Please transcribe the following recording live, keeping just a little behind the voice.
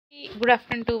Good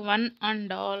afternoon to one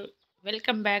and all.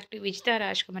 Welcome back to Vijita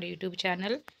Rajkumar YouTube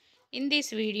channel. In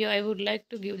this video, I would like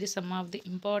to give some of the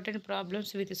important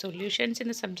problems with the solutions in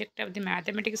the subject of the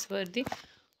mathematics for the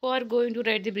who are going to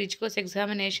write the bridge course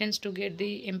examinations to get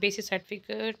the MPC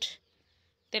certificate.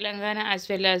 Telangana as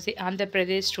well as the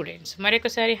Andhra Pradesh students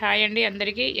మరొకసారి hi అండి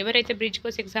అందరికీ. ఎవరైతే bridge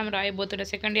course exam రాయబోతున్న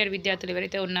second year విద్యార్థులు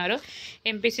ఎవరైతే ఉన్నారో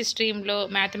MPC స్ట్రీమ్లో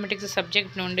mathematics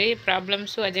subject నుండి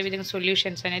problems అదేవిధంగా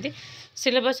solutions అనేది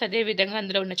సిలబస్ అదేవిధంగా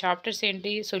అందులో ఉన్న చాప్టర్స్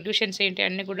ఏంటి సొల్యూషన్స్ ఏంటి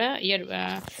అన్నీ కూడా ఇయర్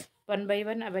వన్ బై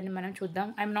వన్ అవన్నీ మనం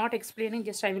చూద్దాం. I'm not explaining,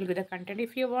 just I will give the content.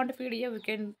 If you want PDF you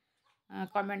can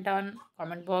comment on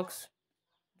comment box.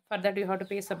 For that you have to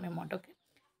pay some amount. Okay,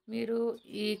 మీరు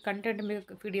ఈ content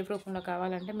మీకు PDF రూపంలో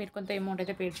కావాలంటే మీరు కొంత అమౌంట్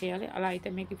అయితే pay చేయాలి. అలా అయితే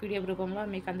మీకు పీడిఎఫ్ రూపంలో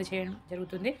మీకు అందజేయడం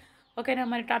జరుగుతుంది. ఓకేనా,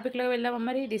 మరి టాపిక్లో వెళ్దామా.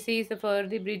 మరి this is for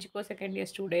the bridge co second year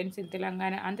students in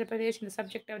Telangana Andhra Pradesh in the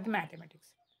subject of the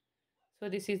mathematics. So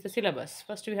this is the syllabus.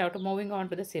 First we have to moving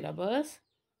on to the syllabus.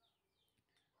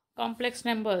 Complex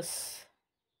numbers.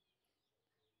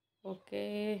 Okay,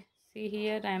 see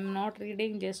here I am not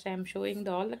reading, just I am showing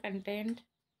all the content.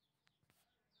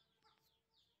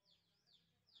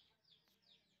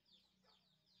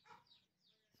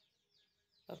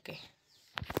 Okay,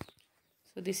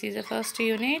 so this is the first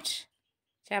unit,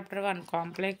 chapter 1,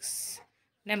 complex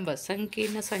numbers,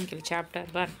 sankirna sankhyalu, chapter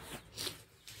 1.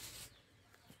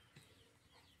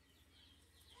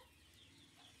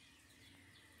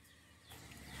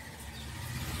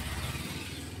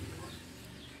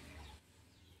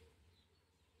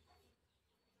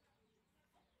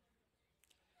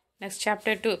 Next,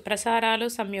 chapter 2, prasaralu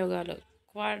samyogalu,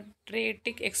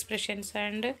 quadratic expressions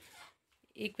and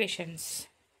equations.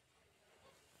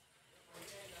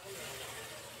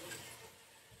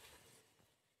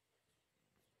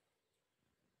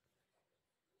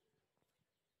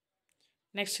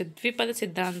 Next, ద్విపద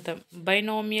సిద్ధాంతం,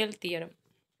 binomial theorem,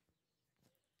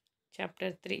 chapter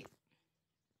 3.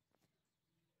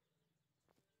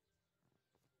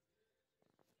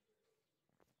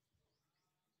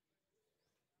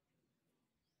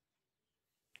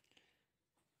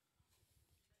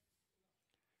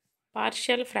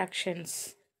 Partial fractions,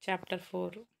 chapter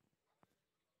 4.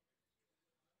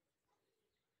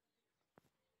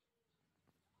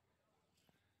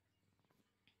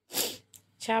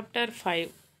 Chapter 5,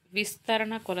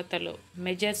 విస్తరణ కొలతలు,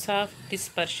 measures of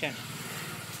dispersion.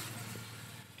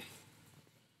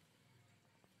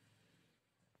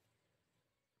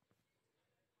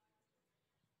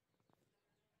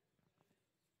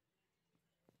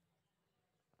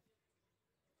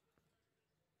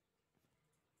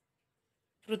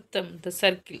 వృత్తం, the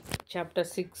circle, chapter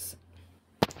 6.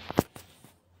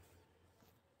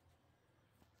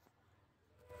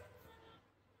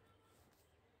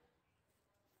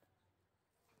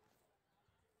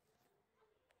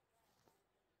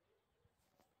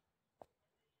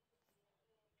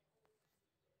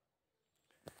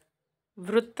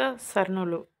 వృత్త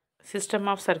సరణులు, system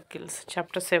of circles,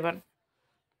 chapter 7.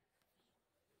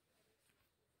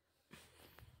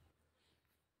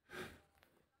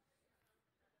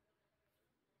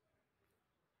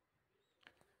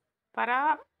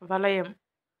 పరావలయం,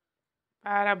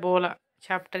 parabola,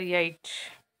 chapter 8.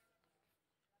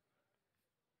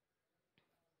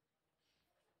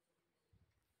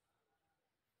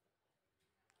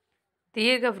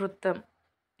 దీర్ఘవృత్తం,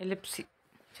 ellipse,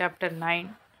 chapter 9.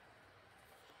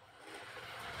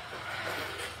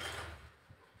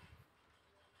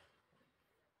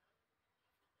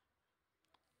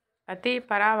 అతి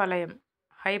పరావలయం,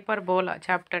 hyperbola,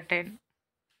 chapter 10.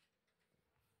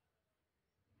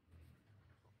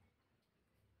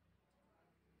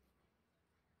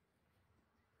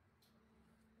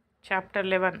 chapter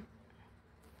 11,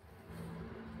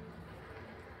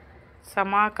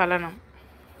 సమాకలనం.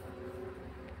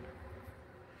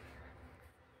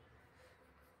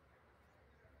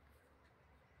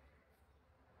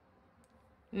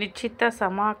 నిశ్చిత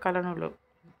సమాకలనులు,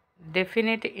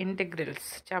 definite integrals,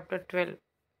 chapter 12.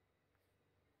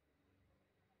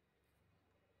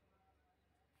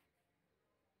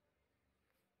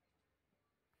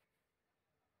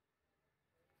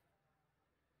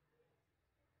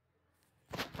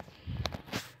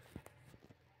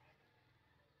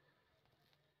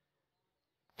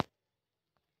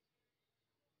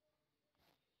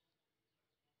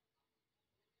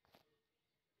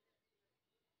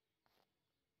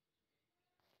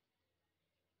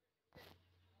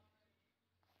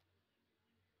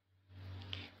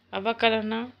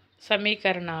 అవకలన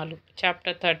సమీకరణాలు,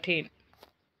 chapter 13.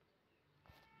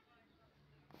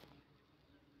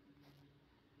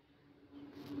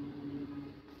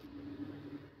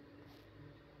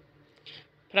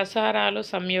 ప్రసారాలు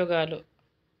సంయోగాలు,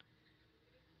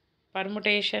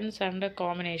 permutations and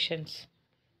combinations,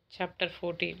 chapter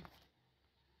 14.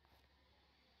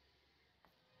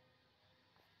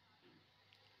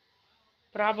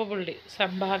 Probability,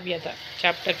 సంభావ్యత,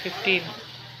 chapter 15.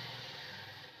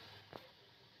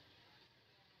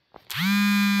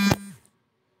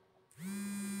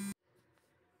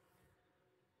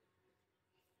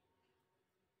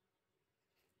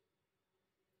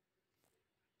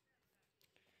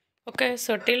 Okay,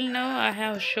 so till now I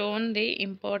have shown the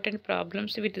important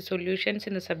problems with the solutions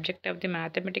in the subject of the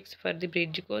mathematics for the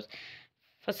bridge course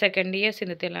for second years in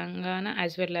the Telangana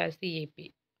as well as the AP.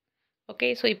 Okay,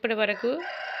 so ఇప్పటి వరకు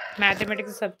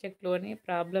mathematics సబ్జెక్ట్లోని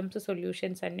problems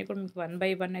solutions అన్నీ కూడా మీకు 1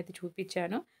 by 1 అయితే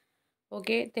చూపించాను.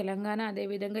 Okay, Telangana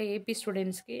అదేవిధంగా AP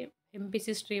స్టూడెంట్స్కి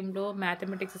MPC స్ట్రీమ్లో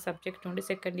mathematics subject నుండి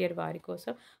సెకండ్ ఇయర్ వారి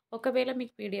కోసం ఒకవేళ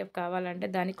మీకు పీడిఎఫ్ కావాలంటే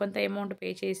దానికి కొంత అమౌంట్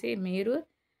పే చేసి మీరు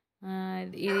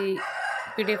ఈ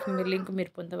పీడిఎఫ్ లింక్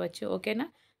మీరు పొందవచ్చు. ఓకేనా?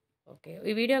 ఓకే,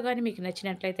 ఈ వీడియో కానీ మీకు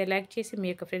నచ్చినట్లయితే లైక్ చేసి మీ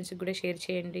యొక్క ఫ్రెండ్స్కి కూడా షేర్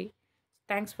చేయండి.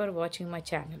 Thanks for watching my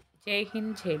channel. జై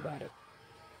హింద్, జై భారత్.